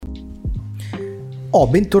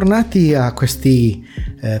Bentornati a questi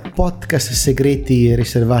podcast segreti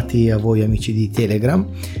riservati a voi amici di Telegram.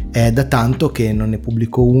 È da tanto che non ne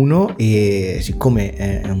pubblico uno e siccome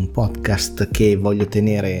è un podcast che voglio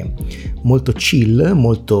tenere molto chill,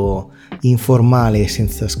 molto informale e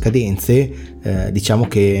senza scadenze, diciamo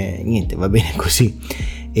che niente, va bene così.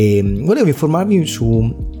 E volevo informarvi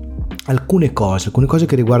su alcune cose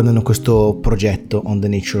che riguardano questo progetto On the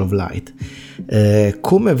Nature of Light.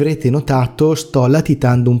 Come avrete notato, sto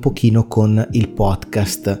latitando un pochino con il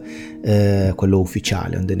podcast, quello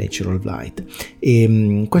ufficiale, On the Nature of Light,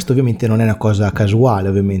 e questo ovviamente non è una cosa casuale,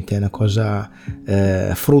 ovviamente è una cosa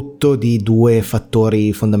frutto di due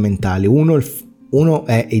fattori fondamentali. Uno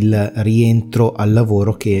è il rientro al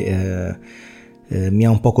lavoro che mi ha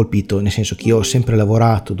un po' colpito, nel senso che io ho sempre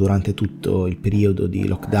lavorato durante tutto il periodo di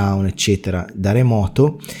lockdown eccetera da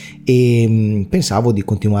remoto e pensavo di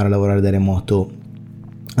continuare a lavorare da remoto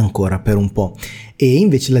ancora per un po', e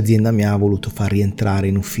invece l'azienda mi ha voluto far rientrare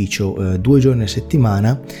in ufficio 2 giorni a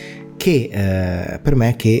settimana, che per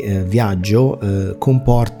me che viaggio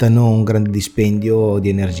comportano un grande dispendio di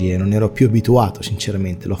energie. Non ero più abituato,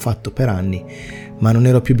 sinceramente, l'ho fatto per anni ma non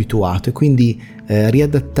ero più abituato, e quindi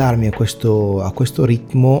riadattarmi a questo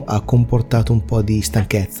ritmo ha comportato un po' di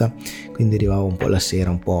stanchezza, quindi arrivavo un po' la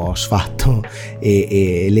sera un po' sfatto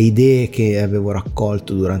e le idee che avevo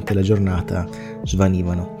raccolto durante la giornata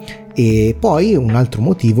svanivano. E poi un altro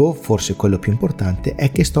motivo, forse quello più importante,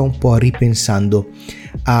 è che sto un po' ripensando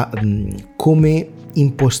a come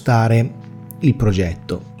impostare il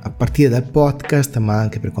progetto, a partire dal podcast, ma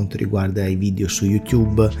anche per quanto riguarda i video su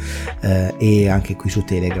YouTube e anche qui su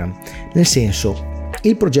Telegram. Nel senso,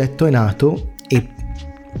 il progetto è nato e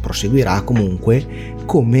proseguirà comunque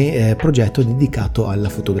come progetto dedicato alla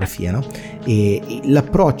fotografia, no? E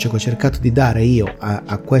l'approccio che ho cercato di dare io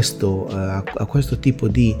a questo tipo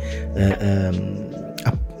di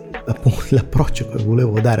l'approccio che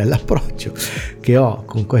volevo dare all'approccio che ho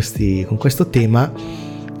con questo tema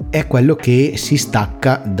è quello che si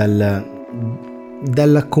stacca dalla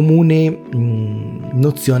comune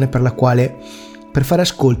nozione per la quale per fare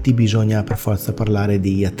ascolti bisogna per forza parlare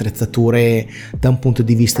di attrezzature da un punto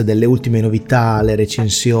di vista delle ultime novità, le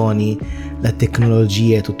recensioni, la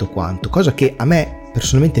tecnologia e tutto quanto, cosa che a me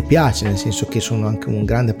personalmente piace, nel senso che sono anche un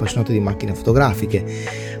grande appassionato di macchine fotografiche,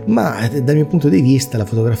 ma dal mio punto di vista la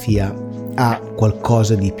fotografia ha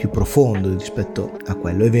qualcosa di più profondo rispetto a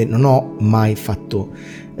quello, e non ho mai fatto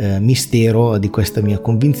mistero di questa mia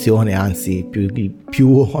convinzione, anzi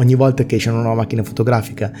più ogni volta che c'è una nuova macchina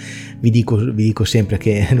fotografica vi dico sempre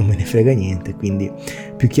che non me ne frega niente, quindi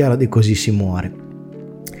più chiaro di così si muore.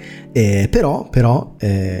 Però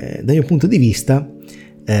dal mio punto di vista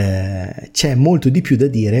c'è molto di più da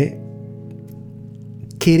dire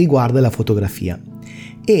che riguarda la fotografia,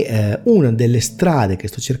 e una delle strade che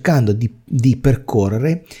sto cercando di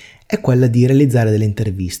percorrere è quella di realizzare delle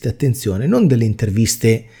interviste. Attenzione, non delle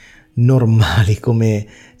interviste normali come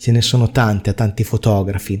ce ne sono tante a tanti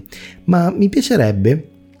fotografi, ma mi piacerebbe,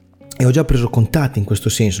 e ho già preso contatti in questo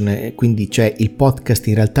senso, quindi cioè il podcast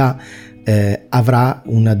in realtà avrà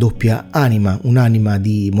una doppia anima, un'anima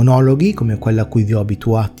di monologhi come quella a cui vi ho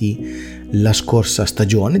abituati la scorsa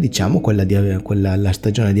stagione, diciamo la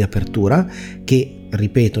stagione di apertura, che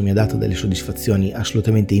ripeto mi ha dato delle soddisfazioni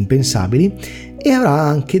assolutamente impensabili, e avrà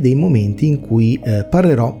anche dei momenti in cui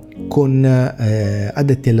parlerò con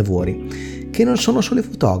addetti ai lavori che non sono solo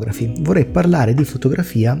fotografi. Vorrei parlare di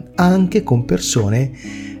fotografia anche con persone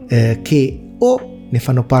che o ne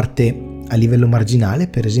fanno parte a livello marginale,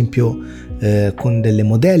 per esempio con delle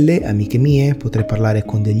modelle amiche mie, potrei parlare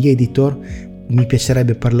con degli editor, mi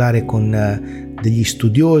piacerebbe parlare con degli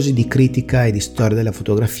studiosi di critica e di storia della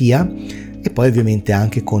fotografia, e poi ovviamente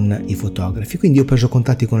anche con i fotografi. Quindi ho preso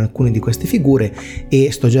contatti con alcune di queste figure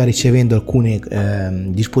e sto già ricevendo alcune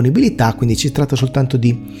disponibilità, quindi si tratta soltanto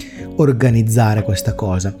di organizzare questa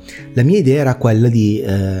cosa. La mia idea era quella di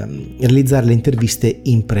realizzare le interviste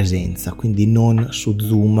in presenza, quindi non su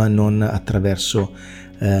Zoom, non attraverso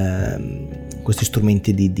questi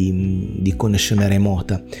strumenti di connessione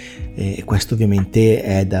remota, e questo ovviamente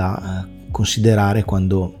è da considerare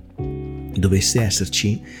quando dovesse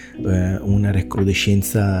esserci una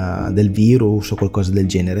recrudescenza del virus o qualcosa del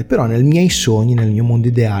genere. Però nei miei sogni, nel mio mondo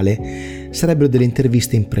ideale, sarebbero delle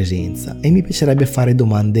interviste in presenza, e mi piacerebbe fare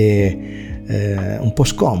domande un po'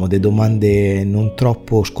 scomode, domande non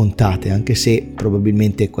troppo scontate, anche se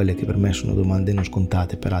probabilmente quelle che per me sono domande non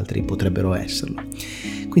scontate per altri potrebbero esserlo.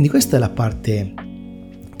 Quindi questa è la parte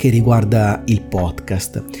che riguarda il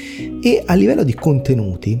podcast, e a livello di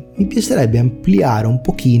contenuti mi piacerebbe ampliare un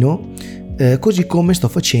pochino così come sto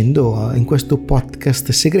facendo in questo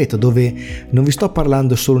podcast segreto, dove non vi sto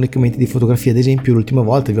parlando solo unicamente di fotografia. Ad esempio, l'ultima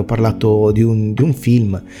volta vi ho parlato di un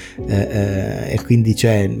film, e quindi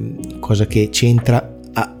c'è cosa che c'entra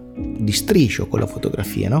di striscio con la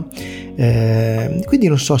fotografia, no? Quindi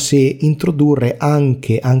non so se introdurre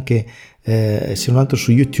anche se non altro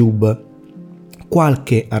su YouTube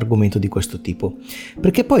qualche argomento di questo tipo,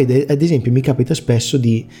 perché poi ad esempio mi capita spesso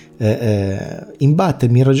di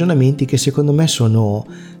imbattermi in ragionamenti che secondo me sono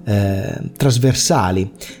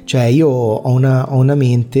trasversali, cioè io ho una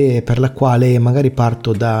mente per la quale magari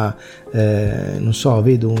parto da non so,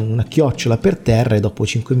 vedo una chiocciola per terra e dopo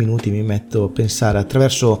 5 minuti mi metto a pensare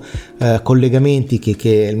attraverso collegamenti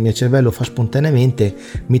che il mio cervello fa spontaneamente,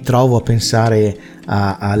 mi trovo a pensare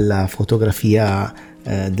alla fotografia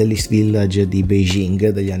dell'East Village di Beijing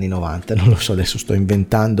degli anni 90, non lo so, adesso sto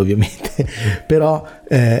inventando ovviamente, però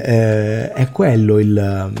è quello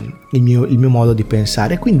il mio modo di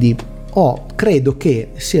pensare. Quindi credo che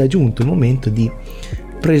sia giunto il momento di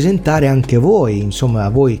presentare anche voi, insomma a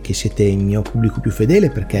voi che siete il mio pubblico più fedele,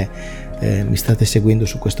 perché mi state seguendo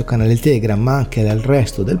su questo canale Telegram, ma anche al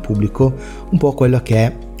resto del pubblico, un po' quella che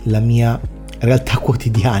è la mia realtà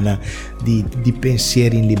quotidiana di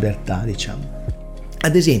pensieri in libertà, diciamo.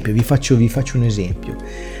 Ad esempio, vi faccio un esempio.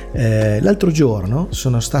 L'altro giorno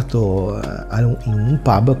sono stato in un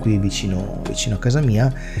pub qui vicino a casa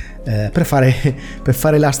mia per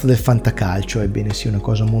fare l'asta del fantacalcio. Ebbene sì, una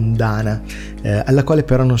cosa mondana alla quale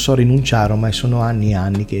però non so rinunciare, ormai sono anni e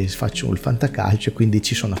anni che faccio il fantacalcio e quindi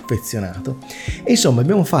ci sono affezionato. E insomma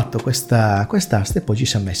abbiamo fatto questa asta e poi ci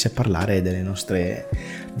siamo messi a parlare delle nostre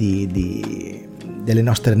delle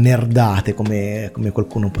nostre nerdate, come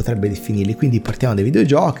qualcuno potrebbe definirli. Quindi partiamo dai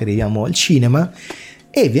videogiochi, arriviamo al cinema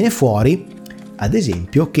e viene fuori ad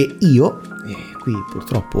esempio che io, e qui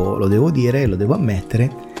purtroppo lo devo dire, lo devo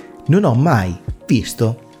ammettere, non ho mai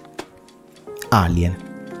visto Alien.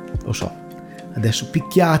 Lo so, adesso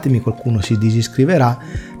picchiatemi, qualcuno si disiscriverà,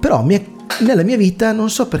 però nella mia vita non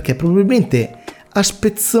so perché, probabilmente a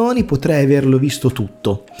spezzoni potrei averlo visto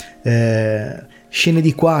tutto, scene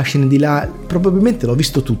di qua, scene di là, probabilmente l'ho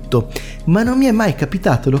visto tutto, ma non mi è mai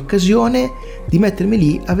capitato l'occasione di mettermi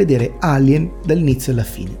lì a vedere Alien dall'inizio alla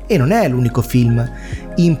fine. E non è l'unico film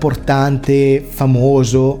importante,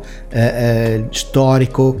 famoso,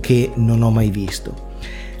 storico che non ho mai visto.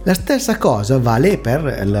 La stessa cosa vale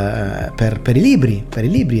per i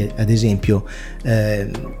libri, ad esempio.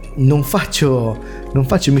 Non faccio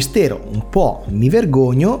mistero, un po' mi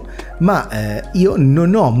vergogno, ma io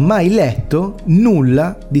non ho mai letto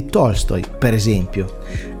nulla di Tolstoi, per esempio,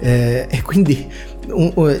 e quindi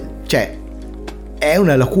cioè è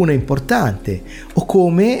una lacuna importante. O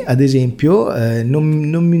come ad esempio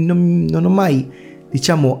non ho mai,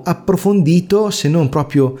 diciamo, approfondito, se non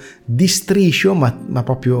proprio di striscio, ma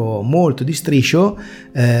proprio molto di striscio,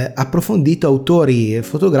 approfondito autori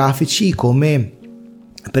fotografici come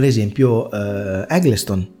per esempio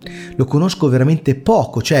Eggleston. Lo conosco veramente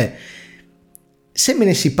poco, cioè se me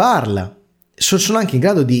ne si parla sono anche in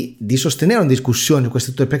grado di sostenere una discussione su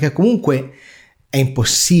questo autore, perché comunque è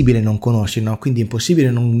impossibile non conoscere, no? Quindi è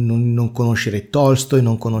impossibile non conoscere Tolstoi,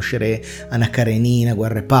 non conoscere Anna Karenina,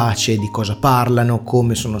 Guerra e Pace, di cosa parlano,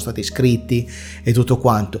 come sono stati scritti e tutto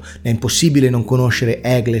quanto. È impossibile non conoscere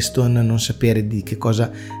Eggleston, non sapere di che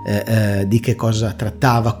cosa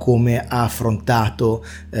trattava, come ha affrontato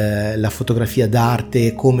la fotografia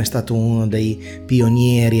d'arte, come è stato uno dei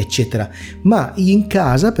pionieri, eccetera. Ma in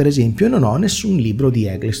casa, per esempio, non ho nessun libro di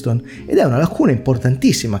Eggleston, ed è una lacuna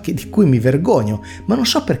importantissima di cui mi vergogno, ma non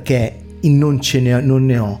so perché non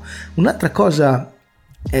ne ho. Un'altra cosa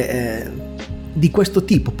di questo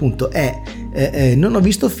tipo, appunto, è non ho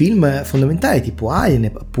visto film fondamentali tipo Alien,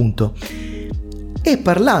 appunto, e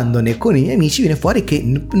parlandone con i miei amici viene fuori che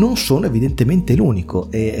non sono evidentemente l'unico,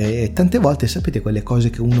 e tante volte sapete quelle cose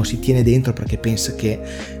che uno si tiene dentro perché pensa che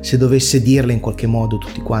se dovesse dirle in qualche modo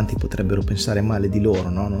tutti quanti potrebbero pensare male di loro,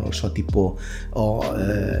 no? Non lo so, tipo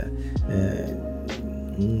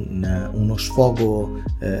uno sfogo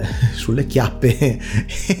sulle chiappe e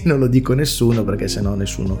non lo dico a nessuno, perché sennò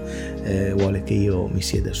nessuno vuole che io mi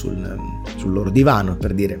sieda sul loro divano,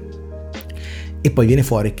 per dire. E poi viene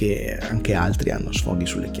fuori che anche altri hanno sfoghi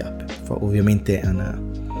sulle chiappe. Ovviamente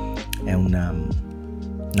è una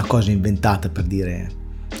cosa inventata per dire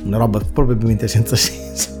una roba probabilmente senza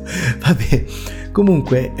senso. Vabbè,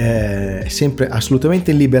 comunque sempre assolutamente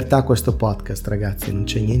in libertà questo podcast, ragazzi, non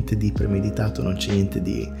c'è niente di premeditato, non c'è niente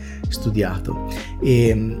di studiato,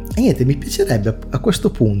 e niente, mi piacerebbe a questo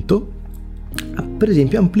punto per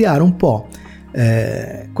esempio ampliare un po'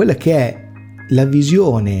 quella che è la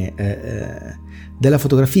visione della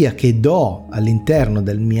fotografia che do all'interno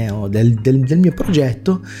del mio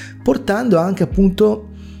progetto, portando anche appunto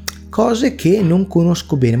cose che non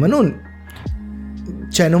conosco bene, ma non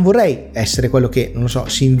vorrei essere quello che, non lo so,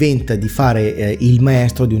 si inventa di fare il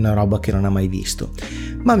maestro di una roba che non ha mai visto,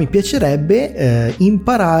 ma mi piacerebbe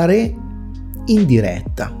imparare in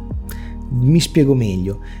diretta. Mi spiego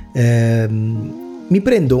meglio. Mi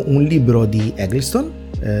prendo un libro di Eggleston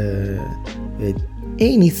e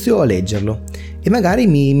inizio a leggerlo, e magari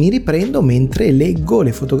mi riprendo mentre leggo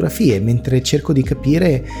le fotografie, mentre cerco di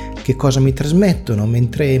capire che cosa mi trasmettono,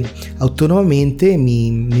 mentre autonomamente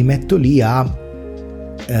mi metto lì a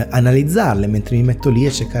analizzarle, mentre mi metto lì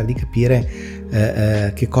a cercare di capire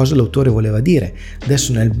che cosa l'autore voleva dire.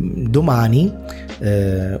 Adesso domani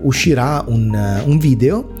uscirà un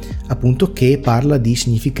video appunto che parla di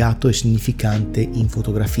significato e significante in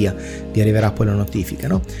fotografia, vi arriverà poi la notifica,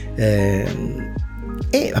 no?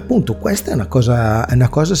 E appunto questa è una cosa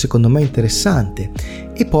secondo me interessante.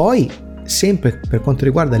 E poi, sempre per quanto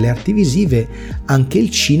riguarda le arti visive, anche il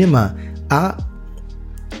cinema ha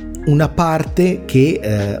una parte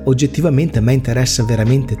che oggettivamente a me interessa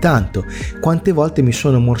veramente tanto. Quante volte mi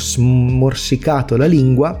sono morsicato la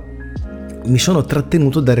lingua, mi sono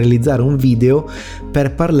trattenuto da realizzare un video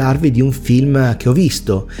per parlarvi di un film che ho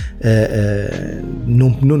visto,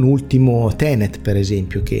 non ultimo Tenet per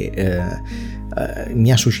esempio, che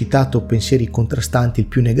mi ha suscitato pensieri contrastanti, il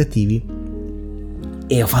più negativi,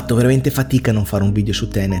 e ho fatto veramente fatica a non fare un video su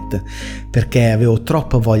Tenet, perché avevo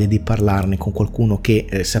troppa voglia di parlarne con qualcuno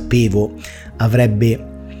che sapevo avrebbe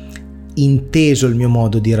inteso il mio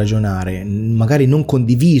modo di ragionare, magari non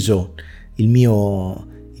condiviso il mio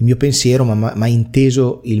pensiero, ma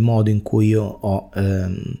inteso il modo in cui io ho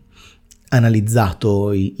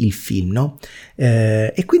analizzato il film, no?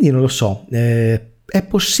 E quindi non lo so, è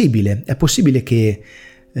possibile che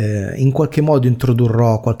in qualche modo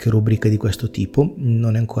introdurrò qualche rubrica di questo tipo,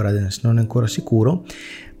 non è ancora sicuro,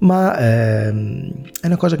 ma è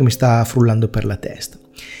una cosa che mi sta frullando per la testa.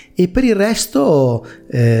 E per il resto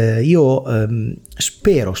io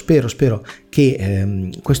spero che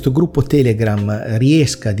questo gruppo Telegram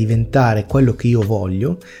riesca a diventare quello che io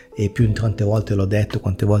voglio, e più di tante volte l'ho detto,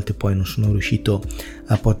 quante volte poi non sono riuscito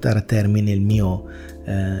a portare a termine il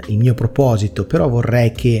mio proposito, però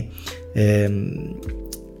vorrei che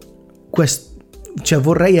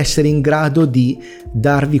vorrei essere in grado di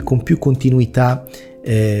darvi con più continuità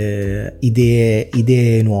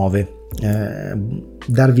idee nuove,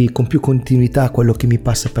 darvi con più continuità quello che mi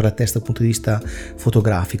passa per la testa dal punto di vista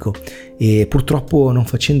fotografico. E purtroppo non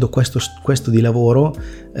facendo questo di lavoro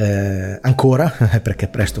ancora, perché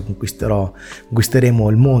presto conquisterò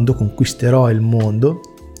il mondo,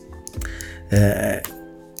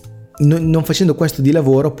 non facendo questo di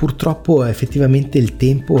lavoro, purtroppo effettivamente il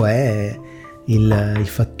tempo è il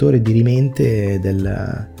fattore dirimente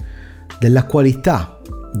della qualità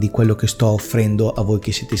di quello che sto offrendo a voi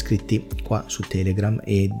che siete iscritti qua su Telegram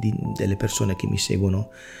e delle persone che mi seguono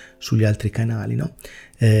sugli altri canali, no?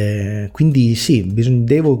 Quindi sì,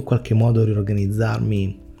 devo in qualche modo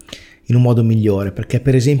riorganizzarmi in un modo migliore, perché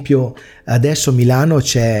per esempio adesso a Milano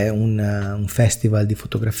c'è un festival di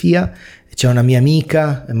fotografia, c'è una mia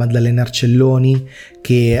amica Maddalena Arcelloni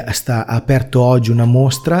che ha aperto oggi una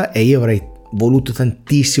mostra, e io avrei voluto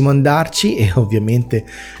tantissimo andarci e ovviamente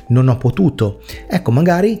non ho potuto. Ecco,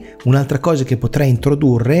 magari un'altra cosa che potrei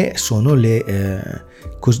introdurre sono le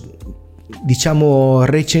diciamo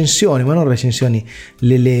recensioni, ma non recensioni,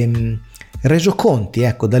 le resoconti,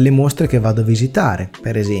 ecco, dalle mostre che vado a visitare,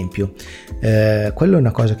 per esempio. Quello è una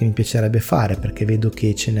cosa che mi piacerebbe fare, perché vedo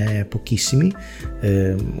che ce n'è pochissimi,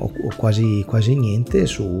 o quasi niente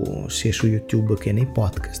sia su YouTube che nei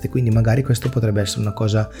podcast, e quindi magari questo potrebbe essere una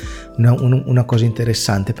cosa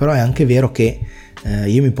interessante. Però è anche vero che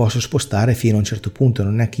io mi posso spostare fino a un certo punto,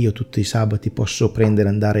 non è che io tutti i sabati posso prendere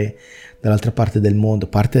e andare dall'altra parte del mondo, a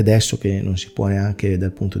parte adesso che non si può neanche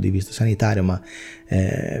dal punto di vista sanitario, ma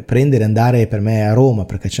prendere e andare per me a Roma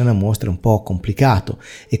perché c'è una mostra è un po' complicato,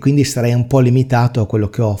 e quindi sarei un po' limitato a quello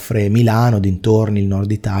che offre Milano, dintorni, il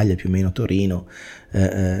nord Italia, più o meno Torino,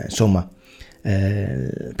 insomma,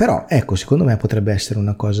 però ecco, secondo me potrebbe essere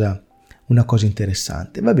una cosa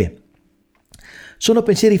interessante. Vabbè, sono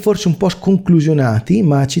pensieri forse un po' sconclusionati,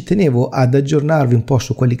 ma ci tenevo ad aggiornarvi un po'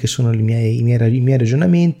 su quelli che sono i miei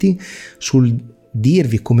ragionamenti, sul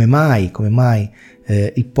dirvi come mai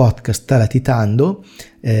il podcast sta latitando,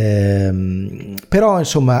 però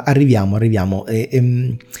insomma arriviamo.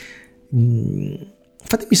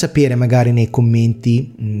 Fatemi sapere magari nei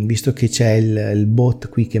commenti, visto che c'è il bot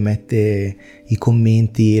qui che mette i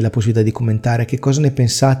commenti e la possibilità di commentare, che cosa ne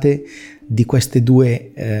pensate di queste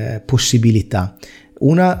due possibilità.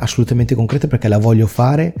 Una assolutamente concreta, perché la voglio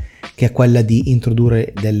fare, che è quella di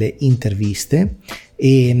introdurre delle interviste,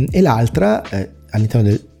 e l'altra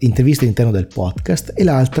interviste all'interno del podcast, e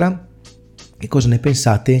l'altra, che cosa ne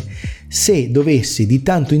pensate se dovessi di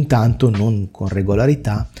tanto in tanto, non con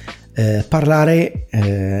regolarità, parlare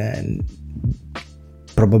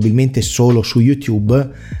probabilmente solo su YouTube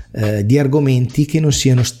di argomenti che non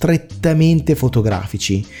siano strettamente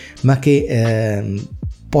fotografici, ma che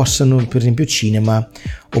possano, per esempio, cinema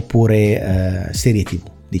oppure serie TV,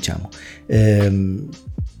 diciamo.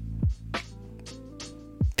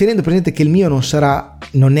 Tenendo presente che il mio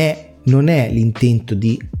non è l'intento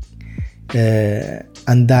di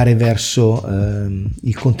andare verso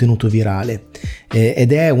il contenuto virale,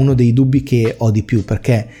 ed è uno dei dubbi che ho di più,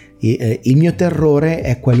 perché il mio terrore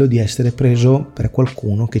è quello di essere preso per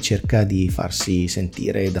qualcuno che cerca di farsi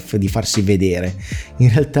sentire, di farsi vedere.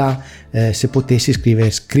 In realtà se potessi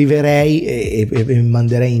scriverei e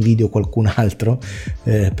manderei in video qualcun altro,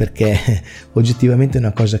 perché oggettivamente è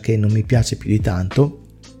una cosa che non mi piace più di tanto.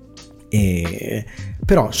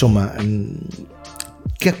 Però insomma,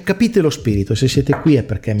 capite lo spirito. Se siete qui è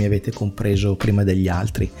perché mi avete compreso prima degli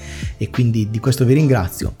altri, e quindi di questo vi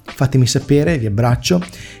ringrazio. Fatemi sapere, vi abbraccio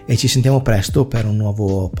e ci sentiamo presto per un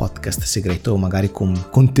nuovo podcast segreto, magari con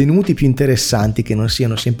contenuti più interessanti che non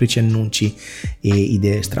siano semplici annunci e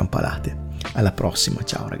idee strampalate. Alla prossima,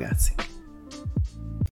 ciao ragazzi.